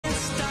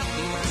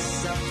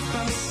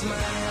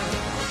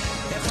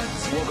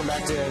Welcome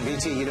back to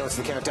VT. You know it's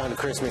the countdown to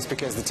Christmas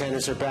because the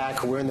Tenors are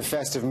back. We're in the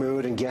festive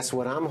mood, and guess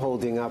what I'm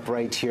holding up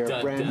right here?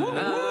 Brand new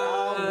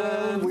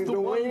album. We've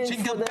been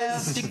waiting for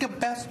this. Jingle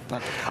bells.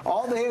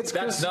 All the hits.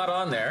 That's not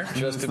on there,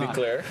 just to be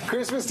clear.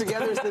 Christmas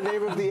Together is the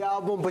name of the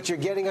album, but you're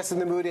getting us in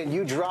the mood, and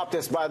you dropped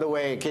us, by the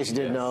way, in case you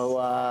didn't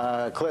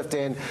know.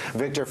 Clifton,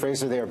 Victor,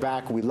 Fraser, they are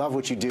back. We love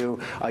what you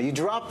do. You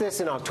dropped this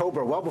in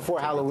October, well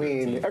before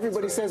Halloween.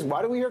 Everybody says,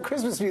 why do we hear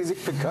Christmas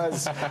music?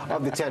 Because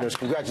of the Tenors.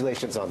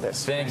 Congratulations on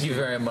this. Thank you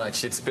very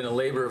much. It's been a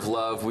labor of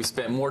love. We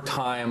spent more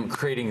time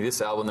creating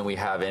this album than we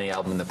have any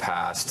album in the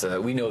past.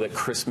 We know that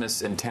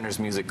Christmas and Tenors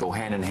music go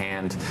hand in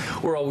hand.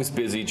 We're always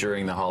busy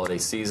during the holiday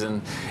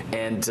season,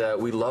 and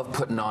we love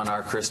putting on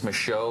our Christmas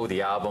show.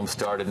 The album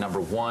started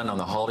 #1 on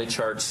the holiday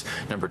charts,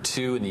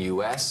 #2 in the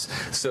U.S.,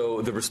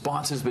 so the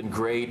response has been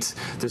great.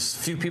 There's a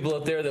few people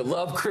out there that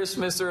love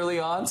Christmas early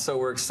on, so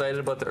we're excited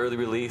about the early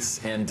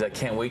release, and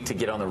can't wait to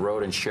get on the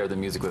road and share the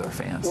music with our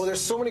fans. Well, there's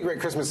so many great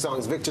Christmas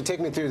songs. Victor, take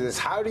me through this.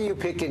 How do you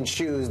pick and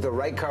choose the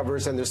right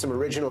covers, and there's some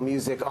original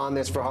music on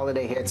this for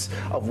holiday hits,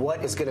 of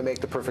what is going to make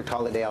the perfect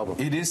holiday album?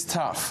 It is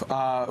tough.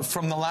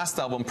 From the last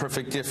album,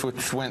 Perfect Gift,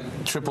 which went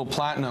triple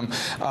platinum,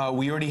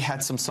 we already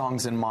had some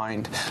songs in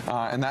mind,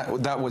 and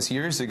that was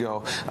years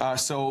ago.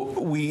 So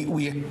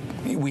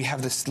we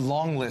have this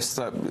long list,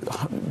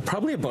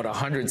 probably about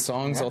 100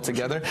 songs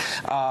altogether,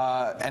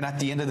 and at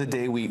the end of the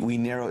day, we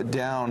narrow it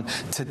down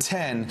to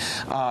 10,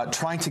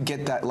 trying to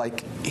get that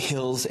like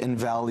hills and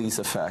valleys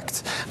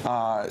effect.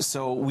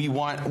 So we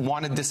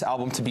wanted this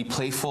album to be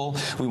playful.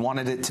 We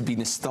wanted it to be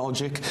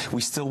nostalgic.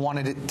 We still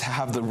wanted it to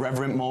have the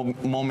reverent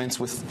moments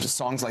with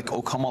songs like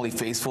 "O Come All Ye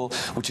Faithful,"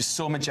 which is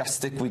so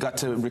majestic. We got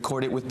to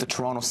record it with the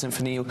Toronto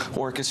Symphony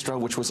Orchestra,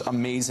 which was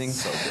amazing.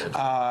 So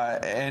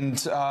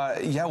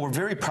yeah, we're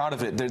very proud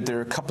of it. There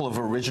are a couple of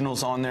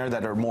originals on there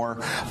that are more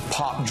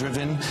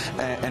pop-driven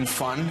and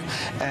fun,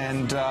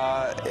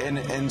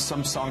 and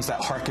some songs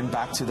that harken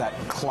back to that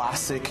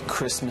classic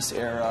Christmas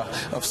era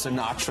of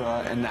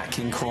Sinatra and Nat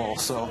King Cole.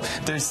 So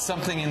there's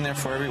something in there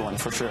for everyone,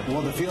 for sure.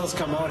 Well, the feels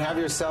come out. Have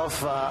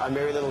yourself a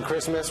Merry Little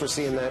Christmas. We're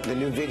seeing the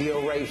new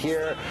video right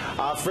here.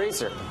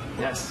 Fraser.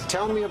 Yes.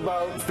 Tell me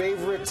about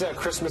favorite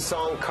Christmas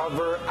song,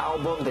 cover,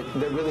 album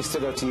that really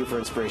stood out to you for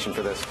inspiration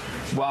for this.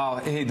 Wow.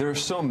 Hey, there are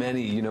so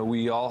many. You know,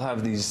 we all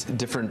have these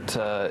different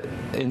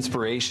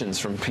inspirations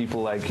from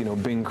people like, you know,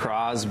 Bing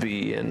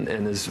Crosby and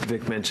as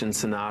Vic mentioned,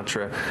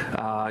 Sinatra,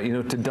 you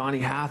know, to Donny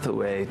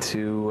Hathaway, to,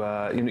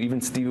 you know, even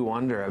Stevie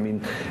Wonder. I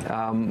mean,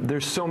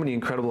 there's so many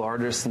incredible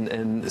artists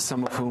and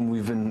some of whom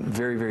we've been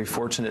very, very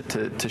fortunate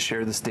to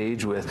share the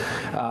stage with.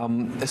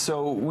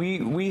 So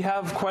we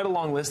have quite a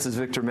long list, as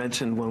Victor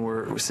mentioned, when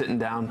we're sitting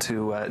down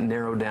to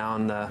narrow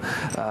down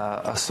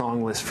a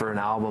song list for an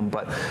album.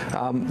 But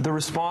the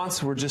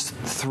response, we're just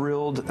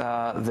thrilled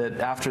that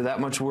after that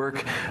much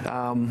work,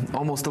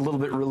 almost a little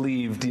bit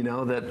relieved, you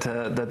know, that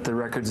the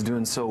record's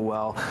doing so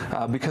well,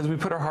 because we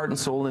put our heart and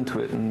soul into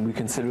it, and we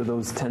consider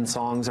those 10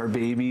 songs our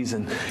babies,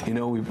 and, you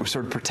know, we're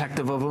sort of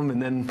protective of them,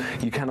 and then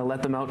you kind of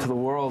let them out to the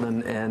world,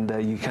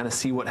 and you kind of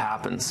see what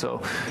happens.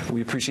 So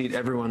we appreciate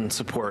everyone's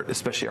support,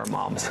 especially our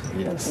moms.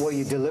 Yes. Well,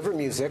 you deliver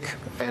music,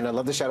 and I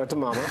love the shout out to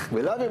Mama.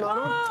 We love you,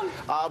 Mama.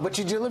 But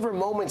you deliver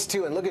moments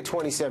too, and look at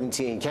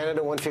 2017.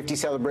 Canada 150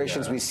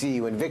 celebrations, we see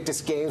you.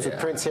 Invictus Games with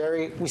Prince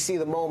Harry, we see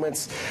the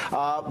moments.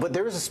 But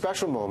there is a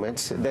special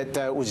moment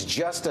that was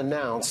just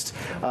announced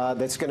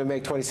that's going to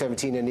make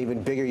 2017 an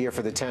even bigger year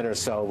for the Tenors.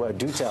 So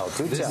do tell.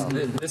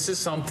 This is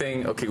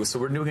something, okay, so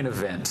we're doing an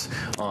event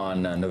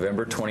on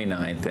November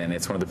 29th, and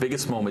it's one of the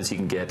biggest moments you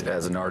can get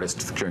as an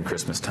artist during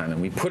Christmas time.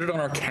 And we put it on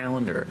our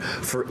calendar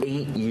for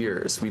 8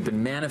 years. We've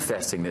been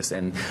manifesting this,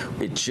 and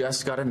it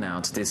just got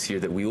announced this year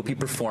that we will be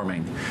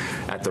performing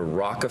at the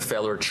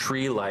Rockefeller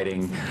tree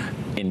lighting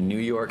in New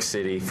York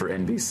City for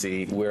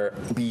NBC. We're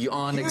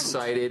beyond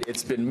excited.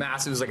 It's been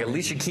massive. It was like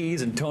Alicia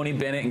Keys and Tony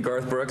Bennett and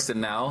Garth Brooks, and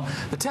now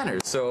the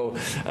Tenors. So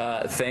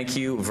thank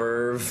you,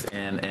 Verve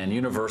and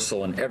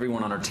Universal and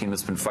everyone on our team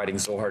that's been fighting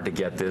so hard to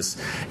get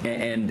this.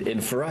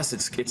 And for us,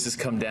 it's just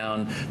come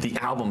down. The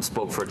album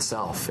spoke for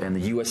itself, and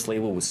the U.S.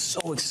 label was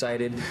so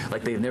excited,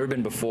 like they've never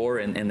been before,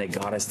 and they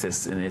got us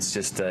this, and it's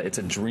just it's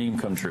a dream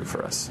come true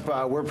for us.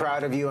 We're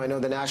proud of you. I know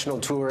the national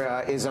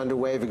tour is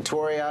underway.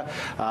 Victoria,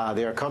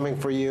 they are coming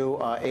for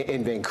you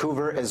in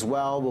Vancouver as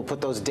well. We'll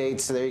put those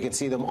dates there. You can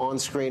see them on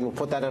screen. We'll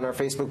put that on our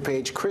Facebook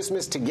page.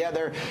 Christmas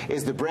Together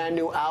is the brand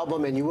new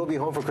album, and you will be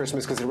home for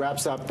Christmas because it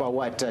wraps up,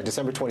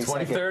 December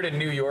 22nd? 23rd in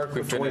New York.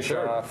 We finish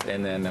off,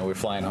 and then we're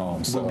flying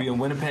home. So. We'll be in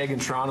Winnipeg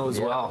and Toronto as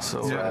well.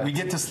 So we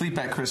get to sleep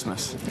at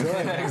Christmas.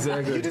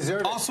 Exactly. You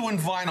deserve it. Also in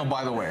vinyl,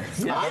 by the way.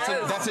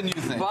 That's a new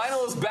thing.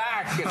 Vinyl is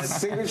back.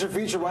 Signature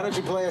feature. Why don't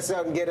you play us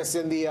out and get us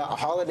in the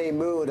holiday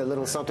mood? A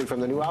little something from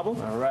the new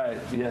album. All right.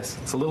 Yes.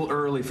 It's a little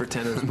early for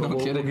Tenors, but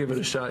we'll give it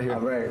a shot here.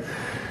 All right.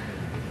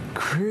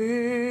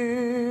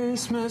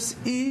 Christmas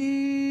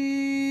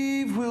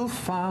Eve will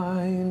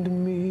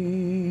find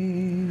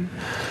me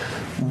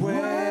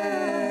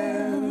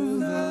where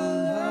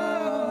the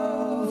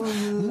love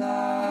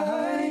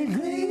light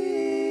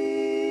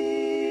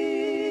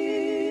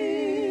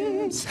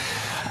gleams.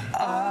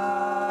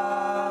 I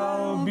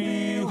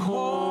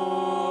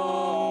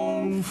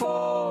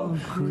for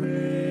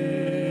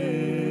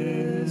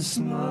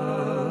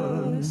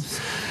Christmas,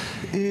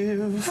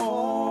 if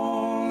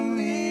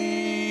only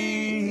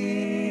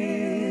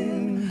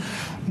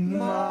in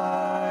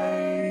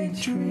my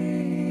dreams.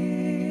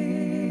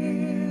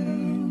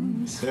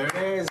 There it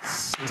is.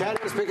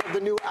 Tenors pick up the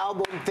new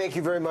album. Thank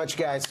you very much,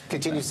 guys.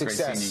 Continued Great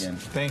success. seeing you again.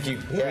 Thank you.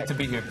 Yeah. Great to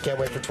be here. Can't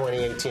wait for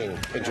 2018.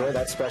 Enjoy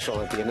that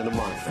special at the end of the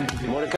month. More to come.